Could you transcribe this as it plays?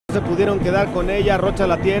Se pudieron quedar con ella, Rocha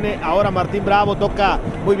la tiene, ahora Martín Bravo toca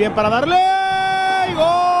muy bien para darle. ¡Y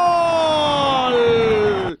gol!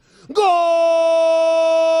 ¡Gol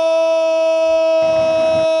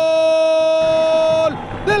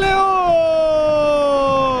de León!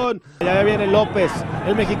 Ya viene López,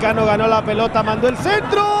 el mexicano ganó la pelota, mandó el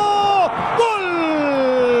centro. ¡Gol!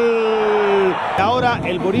 Ahora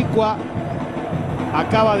el boricua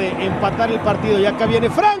acaba de empatar el partido y acá viene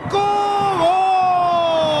Franco.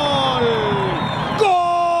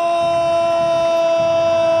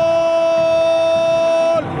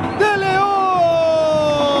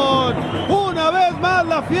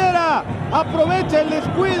 La Fiera aprovecha el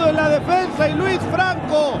descuido en la defensa y Luis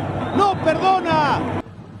Franco no perdona.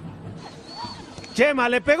 Chema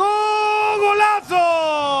le pegó, golazo.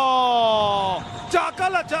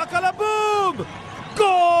 Chácala, chácala, boom. Gol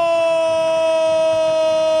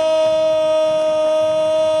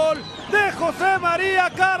de José María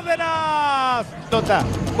Cárdenas.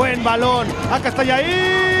 Buen balón, acá está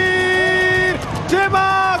Yair.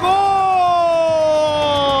 Chema, gol.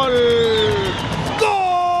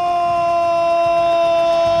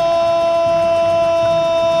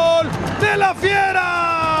 La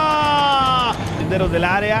Fiera. Linderos del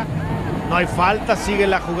área, no hay falta, sigue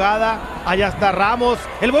la jugada, allá está Ramos,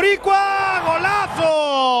 el boricua, golazo.